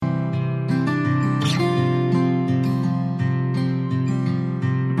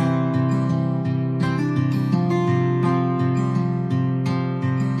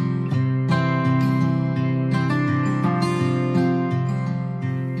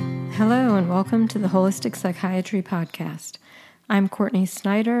Hello and welcome to the Holistic Psychiatry Podcast. I'm Courtney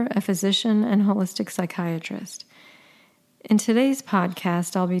Snyder, a physician and holistic psychiatrist. In today's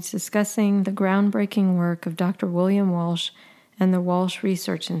podcast, I'll be discussing the groundbreaking work of Dr. William Walsh and the Walsh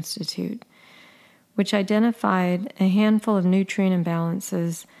Research Institute, which identified a handful of nutrient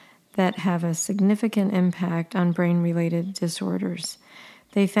imbalances that have a significant impact on brain-related disorders.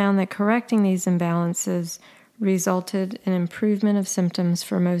 They found that correcting these imbalances resulted in improvement of symptoms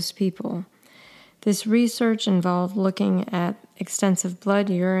for most people. This research involved looking at extensive blood,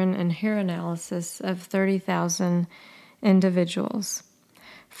 urine, and hair analysis of 30,000 individuals.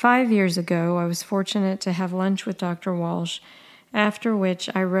 5 years ago, I was fortunate to have lunch with Dr. Walsh, after which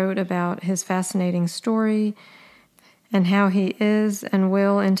I wrote about his fascinating story and how he is and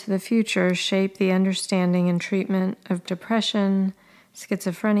will into the future shape the understanding and treatment of depression,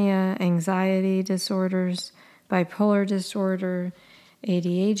 schizophrenia, anxiety disorders, bipolar disorder,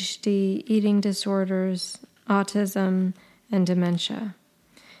 ADHD, eating disorders, autism, and dementia.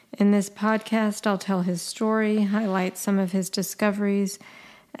 In this podcast, I'll tell his story, highlight some of his discoveries,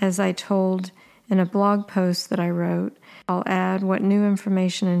 as I told in a blog post that I wrote. I'll add what new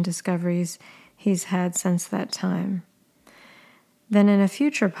information and discoveries he's had since that time. Then in a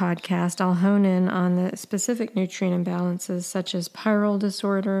future podcast, I'll hone in on the specific nutrient imbalances such as pyrrole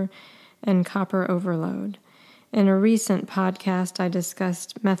disorder and copper overload. In a recent podcast, I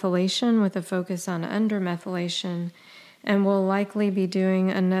discussed methylation with a focus on undermethylation, and we'll likely be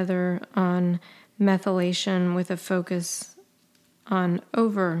doing another on methylation with a focus on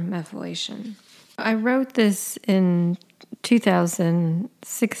overmethylation. I wrote this in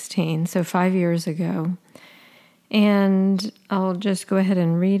 2016, so 5 years ago, and I'll just go ahead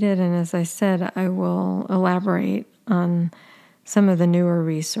and read it, and as I said, I will elaborate on some of the newer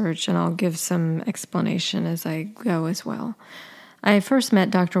research, and I'll give some explanation as I go as well. I first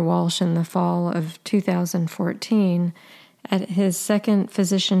met Dr. Walsh in the fall of 2014 at his second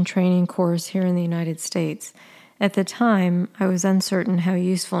physician training course here in the United States. At the time, I was uncertain how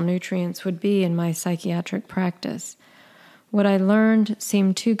useful nutrients would be in my psychiatric practice. What I learned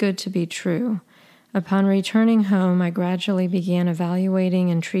seemed too good to be true. Upon returning home, I gradually began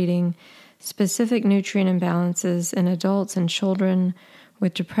evaluating and treating specific nutrient imbalances in adults and children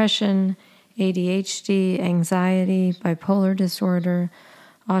with depression, ADHD, anxiety, bipolar disorder,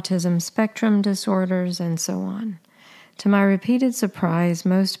 autism spectrum disorders, and so on. To my repeated surprise,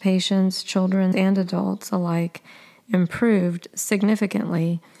 most patients, children, and adults alike improved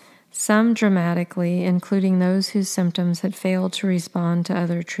significantly, some dramatically, including those whose symptoms had failed to respond to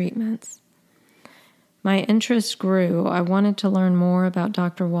other treatments. My interest grew. I wanted to learn more about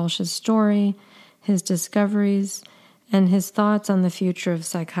Dr. Walsh's story, his discoveries, and his thoughts on the future of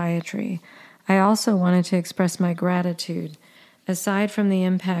psychiatry. I also wanted to express my gratitude. Aside from the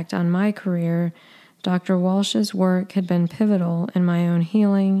impact on my career, Dr. Walsh's work had been pivotal in my own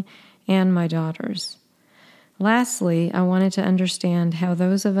healing and my daughter's. Lastly, I wanted to understand how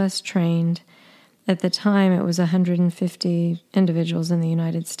those of us trained, at the time it was 150 individuals in the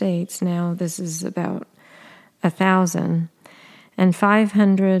United States, now this is about 1,000, and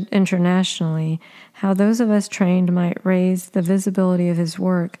 500 internationally, how those of us trained might raise the visibility of his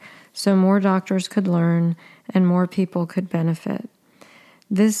work so more doctors could learn and more people could benefit.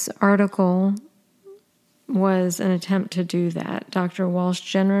 This article was an attempt to do that. Dr. Walsh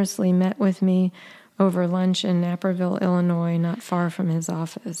generously met with me over lunch in Naperville, Illinois, not far from his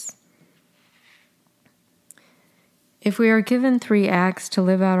office. If we are given 3 acts to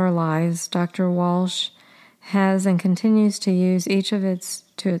live out our lives, Dr. Walsh has and continues to use each of its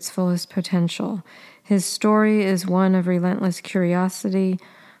to its fullest potential. His story is one of relentless curiosity,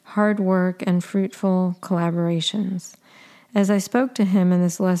 hard work, and fruitful collaborations. As I spoke to him in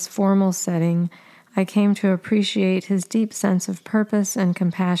this less formal setting, I came to appreciate his deep sense of purpose and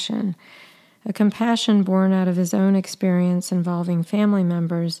compassion, a compassion born out of his own experience involving family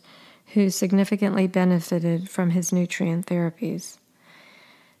members who significantly benefited from his nutrient therapies.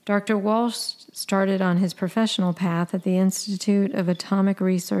 Dr. Walsh started on his professional path at the Institute of Atomic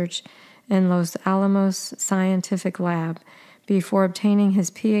Research in Los Alamos Scientific Lab before obtaining his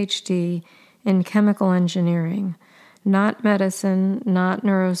PhD in chemical engineering, not medicine, not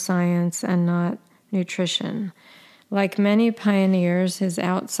neuroscience, and not nutrition. Like many pioneers, his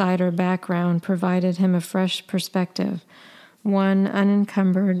outsider background provided him a fresh perspective, one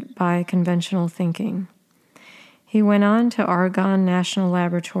unencumbered by conventional thinking. He went on to Argonne National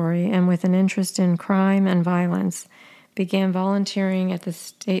Laboratory and, with an interest in crime and violence, began volunteering at the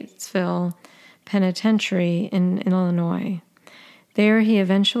Statesville Penitentiary in Illinois. There he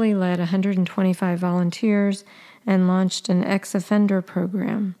eventually led 125 volunteers and launched an ex-offender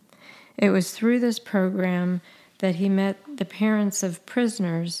program. It was through this program that he met the parents of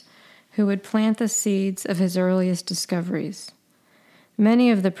prisoners who would plant the seeds of his earliest discoveries.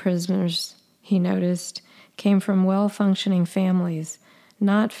 Many of the prisoners, he noticed, came from well-functioning families,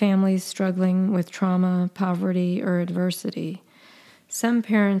 not families struggling with trauma, poverty, or adversity. Some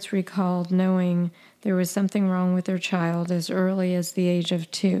parents recalled knowing there was something wrong with their child as early as the age of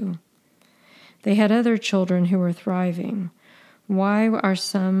 2. They had other children who were thriving. Why are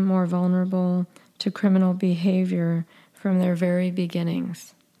some more vulnerable to criminal behavior from their very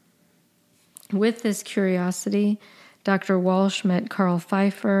beginnings? With this curiosity, Dr. Walsh met Carl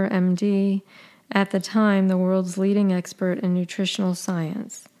Pfeiffer, MD, at the time the world's leading expert in nutritional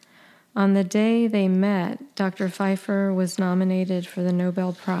science. On the day they met, Dr. Pfeiffer was nominated for the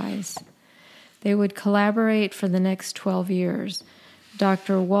Nobel Prize. They would collaborate for the next 12 years.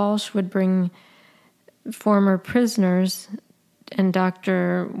 Dr. Walsh would bring former prisoners, and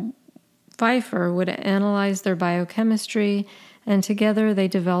Dr. Pfeiffer would analyze their biochemistry, and together they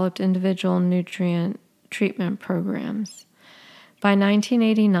developed individual nutrient treatment programs. By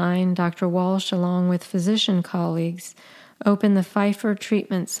 1989, Dr. Walsh, along with physician colleagues, opened the Pfeiffer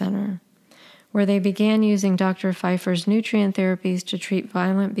Treatment Center, where they began using Dr. Pfeiffer's nutrient therapies to treat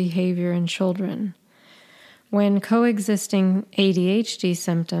violent behavior in children. When coexisting ADHD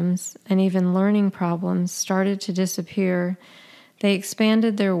symptoms and even learning problems started to disappear, they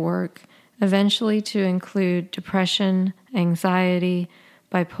expanded their work, eventually to include depression, anxiety,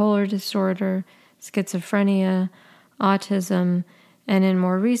 bipolar disorder, schizophrenia, autism, and in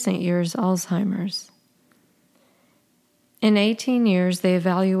more recent years, Alzheimer's. In 18 years, they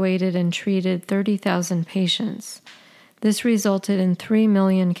evaluated and treated 30,000 patients. This resulted in 3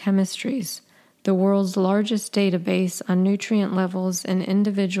 million chemistries, the world's largest database on nutrient levels in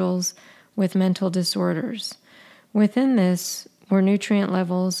individuals with mental disorders. Within this were nutrient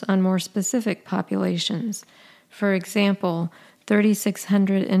levels on more specific populations. For example,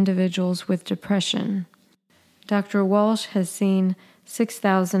 3,600 individuals with depression. Dr. Walsh has seen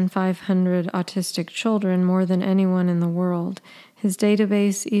 6,500 autistic children, more than anyone in the world. His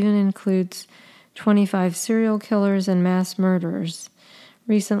database even includes 25 serial killers and mass murderers.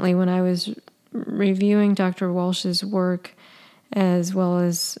 Recently, when I was reviewing Dr. Walsh's work as well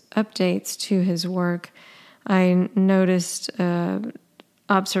as updates to his work, I noticed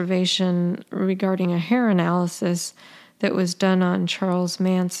observation regarding a hair analysis that was done on Charles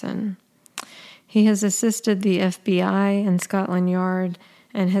Manson. He has assisted the FBI and Scotland Yard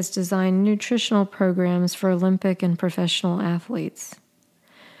and has designed nutritional programs for Olympic and professional athletes.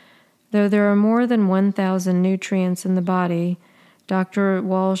 Though there are more than 1,000 nutrients in the body, Dr.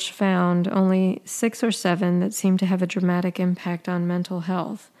 Walsh found only 6 or 7 that seem to have a dramatic impact on mental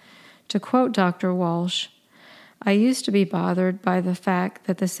health. To quote Dr. Walsh, "I used to be bothered by the fact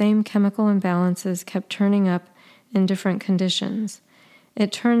that the same chemical imbalances kept turning up in different conditions.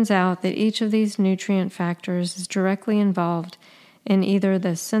 It turns out that each of these nutrient factors is directly involved in either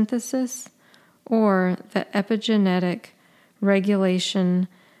the synthesis or the epigenetic regulation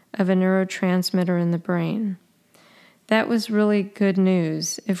of a neurotransmitter in the brain." That was really good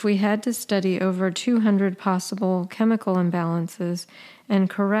news. If we had to study over 200 possible chemical imbalances and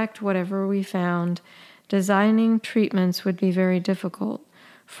correct whatever we found, designing treatments would be very difficult.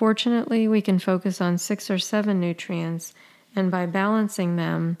 Fortunately, we can focus on 6 or 7 nutrients, and by balancing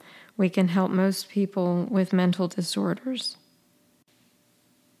them, we can help most people with mental disorders.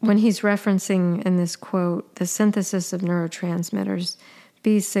 When he's referencing in this quote the synthesis of neurotransmitters,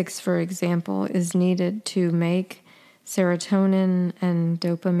 B6, for example, is needed to make serotonin and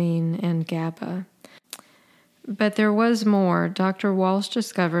dopamine and GABA. But there was more. Dr. Walsh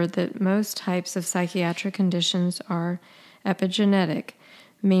discovered that most types of psychiatric conditions are epigenetic,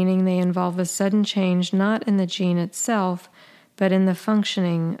 meaning they involve a sudden change not in the gene itself, but in the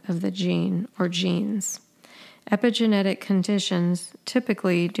functioning of the gene or genes. Epigenetic conditions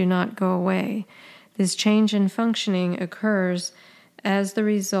typically do not go away. This change in functioning occurs as the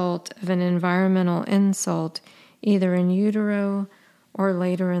result of an environmental insult, either in utero or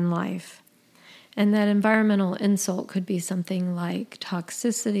later in life. And that environmental insult could be something like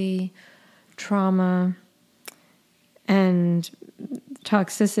toxicity, trauma, and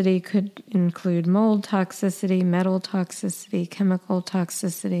toxicity could include mold toxicity, metal toxicity, chemical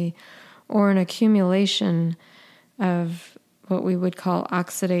toxicity, or an accumulation of what we would call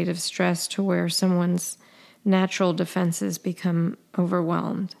oxidative stress to where someone's natural defenses become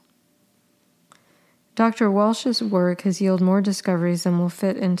overwhelmed. Dr. Walsh's work has yielded more discoveries than will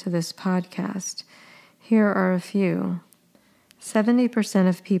fit into this podcast. Here are a few. 70%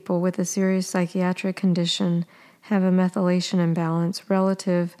 of people with a serious psychiatric condition have a methylation imbalance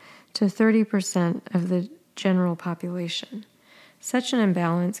relative to 30% of the general population. Such an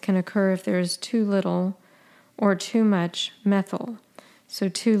imbalance can occur if there is too little or too much methyl. So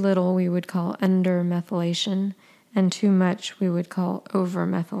too little we would call undermethylation, and too much we would call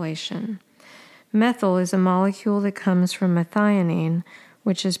overmethylation. Methyl is a molecule that comes from methionine,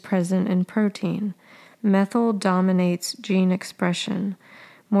 which is present in protein. Methyl dominates gene expression.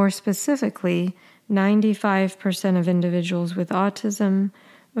 More specifically, 95% of individuals with autism,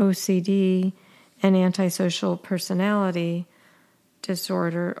 OCD, and antisocial personality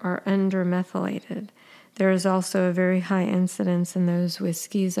disorder are undermethylated. There is also a very high incidence in those with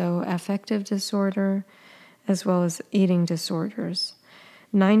schizoaffective disorder, as well as eating disorders.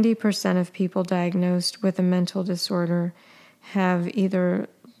 90% of people diagnosed with a mental disorder have either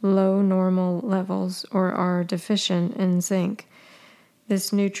low normal levels or are deficient in zinc.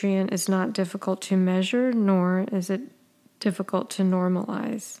 This nutrient is not difficult to measure, nor is it difficult to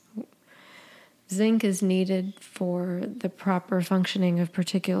normalize. Zinc is needed for the proper functioning of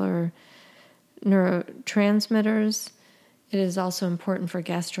particular neurotransmitters. It is also important for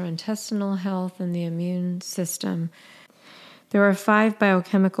gastrointestinal health and the immune system. There are 5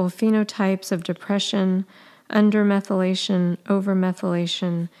 biochemical phenotypes of depression: undermethylation,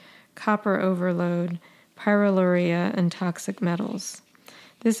 overmethylation, copper overload, pyroluria, and toxic metals.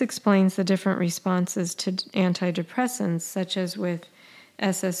 This explains the different responses to antidepressants, such as with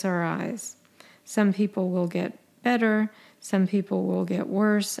SSRIs. Some people will get better, some people will get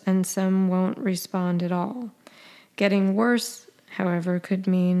worse, and some won't respond at all. Getting worse, however, could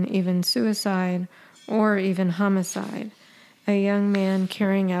mean even suicide or even homicide. A young man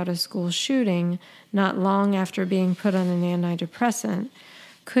carrying out a school shooting not long after being put on an antidepressant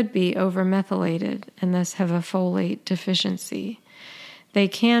could be overmethylated and thus have a folate deficiency. They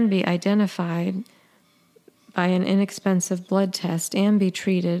can be identified by an inexpensive blood test and be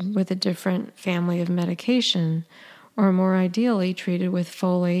treated with a different family of medication, or more ideally treated with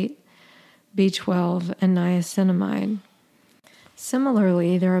folate, B12, and niacinamide.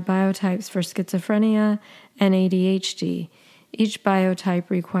 Similarly, there are biotypes for schizophrenia and ADHD, each biotype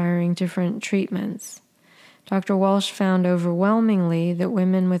requiring different treatments. Dr. Walsh found overwhelmingly that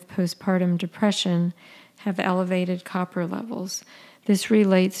women with postpartum depression have elevated copper levels. This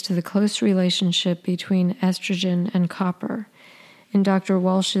relates to the close relationship between estrogen and copper. In Dr.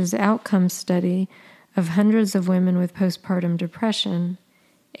 Walsh's outcome study of hundreds of women with postpartum depression,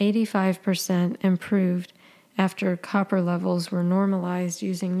 85% improved after copper levels were normalized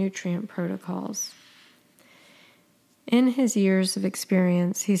using nutrient protocols. In his years of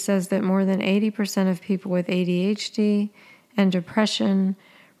experience, he says that more than 80% of people with ADHD and depression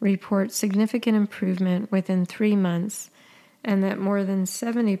report significant improvement within 3 months, and that more than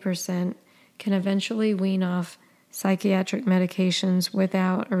 70% can eventually wean off psychiatric medications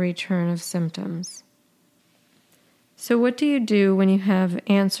without a return of symptoms. So what do you do when you have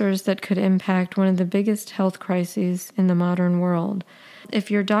answers that could impact one of the biggest health crises in the modern world? If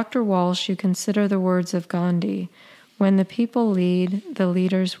you're Dr. Walsh, you consider the words of Gandhi: "When the people lead, the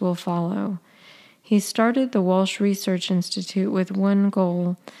leaders will follow." He started the Walsh Research Institute with one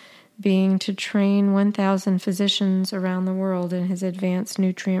goal, being to train 1,000 physicians around the world in his advanced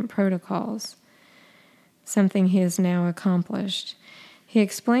nutrient protocols, something he has now accomplished. He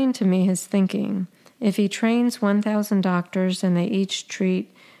explained to me his thinking. If he trains 1,000 doctors and they each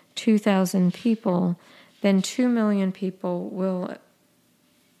treat 2,000 people, then 2 million people will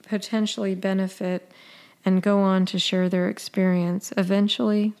potentially benefit and go on to share their experience.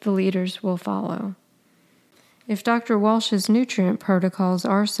 Eventually, the leaders will follow. If Dr. Walsh's nutrient protocols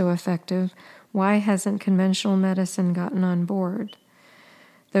are so effective, why hasn't conventional medicine gotten on board?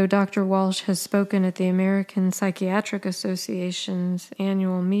 Though Dr. Walsh has spoken at the American Psychiatric Association's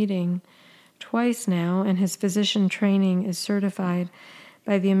annual meeting twice now, and his physician training is certified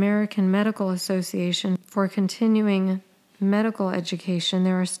by the American Medical Association for continuing medical education,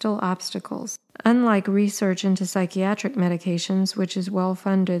 there are still obstacles. Unlike research into psychiatric medications, which is well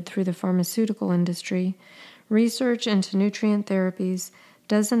funded through the pharmaceutical industry, research into nutrient therapies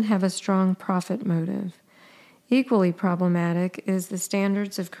doesn't have a strong profit motive. Equally problematic is the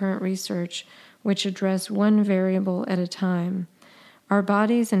standards of current research, which address one variable at a time. Our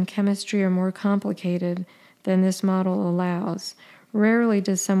bodies and chemistry are more complicated than this model allows. Rarely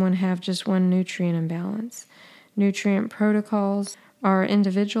does someone have just one nutrient imbalance. Nutrient protocols are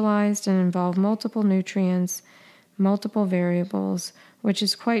individualized and involve multiple nutrients, multiple variables, which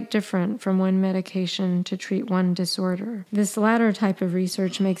is quite different from one medication to treat one disorder. This latter type of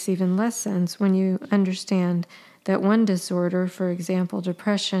research makes even less sense when you understand that one disorder, for example,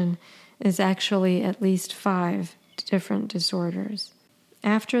 depression, is actually at least 5 different disorders.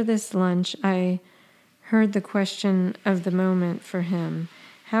 After this lunch, I heard the question of the moment for him.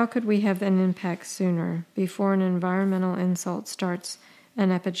 How could we have an impact sooner, before an environmental insult starts an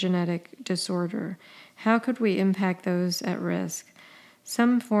epigenetic disorder? How could we impact those at risk?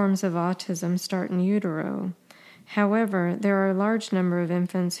 Some forms of autism start in utero. However, there are a large number of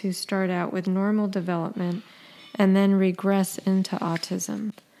infants who start out with normal development and then regress into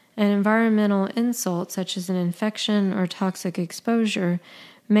autism. An environmental insult, such as an infection or toxic exposure,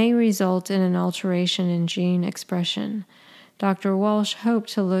 may result in an alteration in gene expression. Dr. Walsh hoped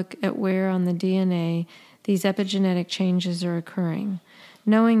to look at where on the DNA these epigenetic changes are occurring.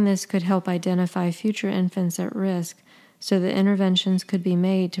 Knowing this could help identify future infants at risk so that interventions could be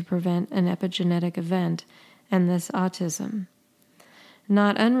made to prevent an epigenetic event and thus autism.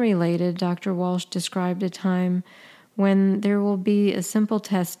 Not unrelated, Dr. Walsh described a time when there will be a simple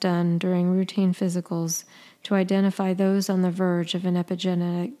test done during routine physicals to identify those on the verge of an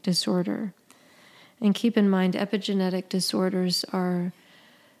epigenetic disorder. And keep in mind, epigenetic disorders are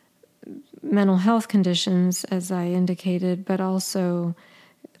mental health conditions, as I indicated, but also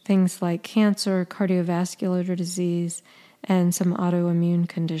things like cancer, cardiovascular disease, and some autoimmune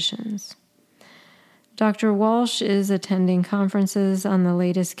conditions. Dr. Walsh is attending conferences on the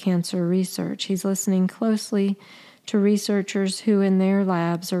latest cancer research. He's listening closely to researchers who in their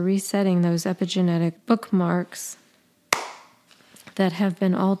labs are resetting those epigenetic bookmarks that have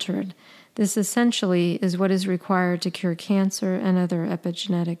been altered. This essentially is what is required to cure cancer and other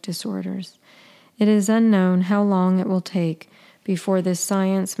epigenetic disorders. It is unknown how long it will take before this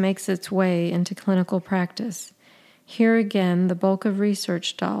science makes its way into clinical practice. Here again, the bulk of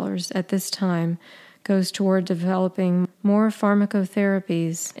research dollars at this time goes toward developing more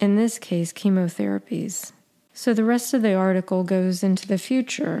pharmacotherapies, in this case chemotherapies. So the rest of the article goes into the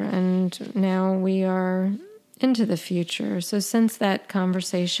future, and now we are into the future. So since that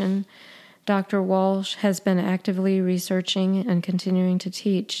conversation, Dr. Walsh has been actively researching and continuing to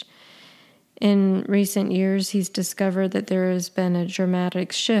teach. In recent years, he's discovered that there has been a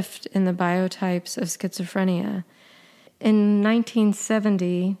dramatic shift in the biotypes of schizophrenia. In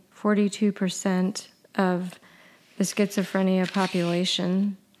 1970, 42% of the schizophrenia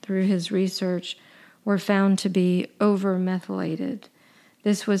population, through his research, were found to be over-methylated.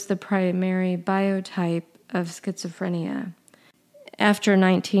 This was the primary biotype of schizophrenia. After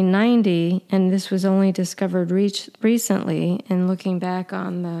 1990, and this was only discovered recently in looking back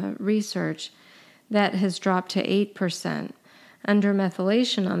on the research, that has dropped to 8%.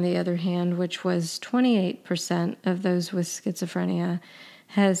 Undermethylation, on the other hand, which was 28% of those with schizophrenia,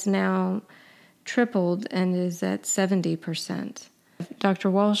 has now tripled and is at 70%. Dr.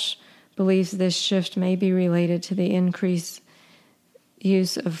 Walsh believes this shift may be related to the increased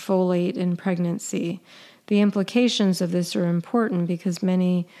use of folate in pregnancy. The implications of this are important because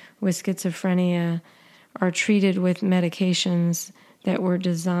many with schizophrenia are treated with medications that were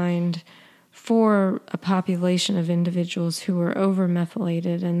designed for a population of individuals who are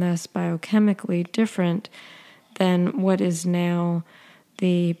over-methylated and thus biochemically different than what is now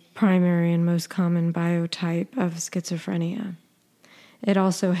the primary and most common biotype of schizophrenia. It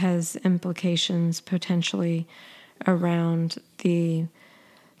also has implications potentially around the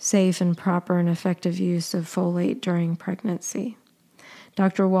safe and proper and effective use of folate during pregnancy.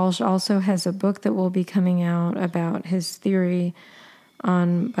 Dr. Walsh also has a book that will be coming out about his theory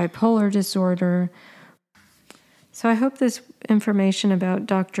on bipolar disorder. So I hope this information about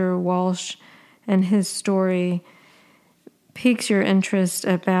Dr. Walsh and his story piques your interest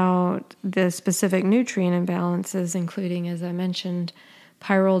about the specific nutrient imbalances, including, as I mentioned,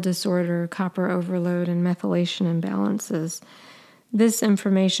 pyrrole disorder, copper overload, and methylation imbalances. This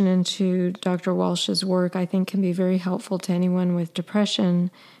information into Dr. Walsh's work, I think, can be very helpful to anyone with depression,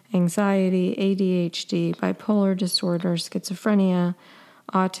 anxiety, ADHD, bipolar disorder, schizophrenia,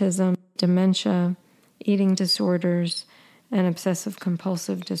 autism, dementia, eating disorders, and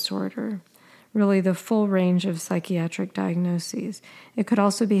obsessive-compulsive disorder. Really the full range of psychiatric diagnoses. It could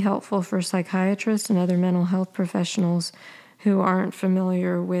also be helpful for psychiatrists and other mental health professionals who aren't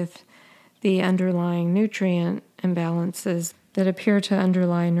familiar with the underlying nutrient imbalances that appear to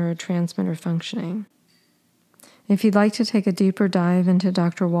underlie neurotransmitter functioning. If you'd like to take a deeper dive into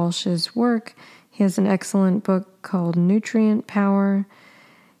Dr. Walsh's work, he has an excellent book called Nutrient Power.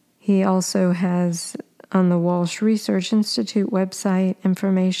 He also has, on the Walsh Research Institute website,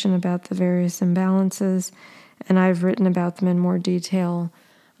 information about the various imbalances, and I've written about them in more detail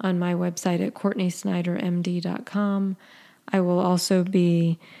on my website at CourtneySnyderMD.com. I will also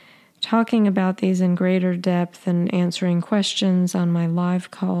be talking about these in greater depth and answering questions on my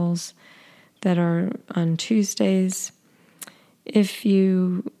live calls that are on Tuesdays. If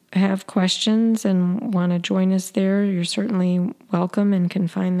you have questions and want to join us there, you're certainly welcome and can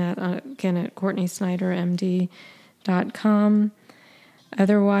find that again at CourtneySnyderMD.com.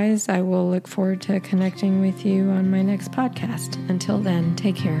 Otherwise, I will look forward to connecting with you on my next podcast. Until then,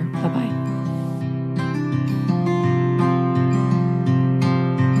 take care. Bye-bye.